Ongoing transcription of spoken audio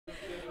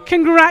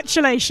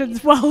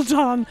Congratulations, well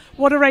done.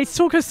 What a race.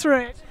 Talk us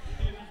through it.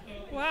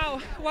 Wow.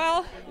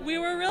 Well, we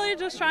were really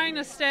just trying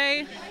to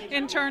stay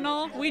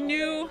internal. We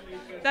knew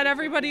that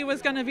everybody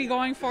was going to be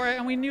going for it,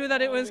 and we knew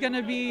that it was going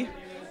to be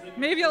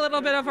maybe a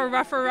little bit of a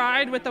rougher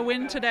ride with the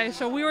wind today.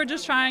 So we were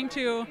just trying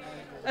to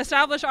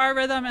establish our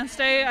rhythm and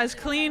stay as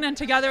clean and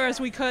together as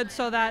we could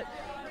so that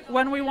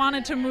when we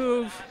wanted to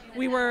move,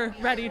 we were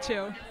ready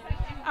to.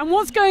 And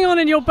what's going on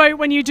in your boat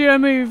when you do a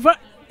move?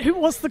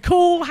 What's the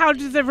call? How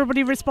does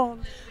everybody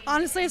respond?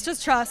 Honestly, it's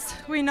just trust.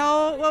 We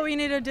know what we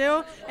need to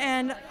do,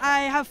 and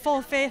I have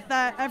full faith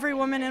that every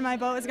woman in my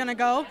boat is going to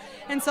go.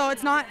 And so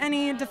it's not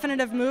any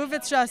definitive move,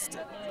 it's just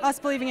us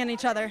believing in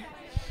each other.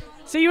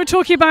 So you were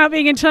talking about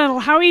being internal.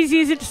 How easy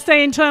is it to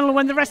stay internal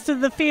when the rest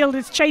of the field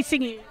is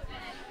chasing you?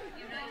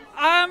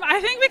 I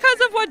think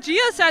because of what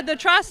Gia said, the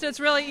trust, it's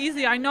really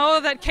easy. I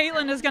know that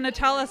Caitlin is going to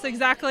tell us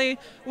exactly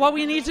what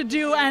we need to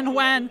do and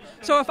when.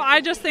 So if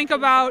I just think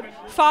about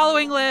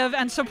following Liv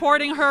and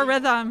supporting her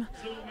rhythm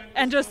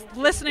and just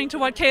listening to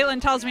what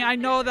Caitlin tells me, I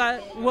know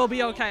that we'll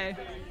be okay.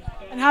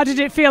 And how did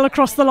it feel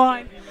across the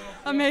line?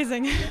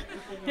 Amazing.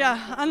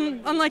 Yeah,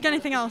 unlike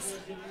anything else.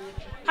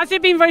 Has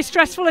it been very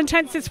stressful and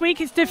tense this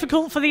week? It's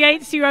difficult for the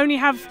eights. You only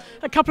have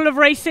a couple of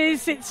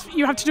races.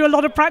 You have to do a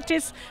lot of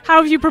practice.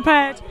 How have you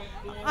prepared?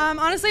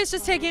 Honestly, it's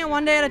just taking it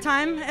one day at a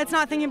time. It's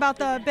not thinking about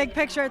the big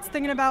picture. It's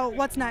thinking about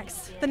what's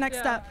next, the next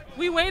step.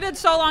 We waited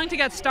so long to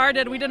get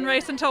started. We didn't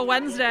race until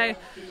Wednesday.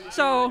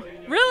 So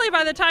really,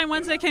 by the time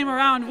Wednesday came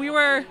around, we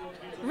were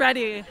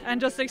ready and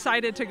just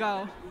excited to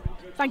go.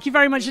 Thank you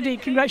very much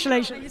indeed.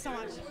 Congratulations. Thank you so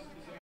much.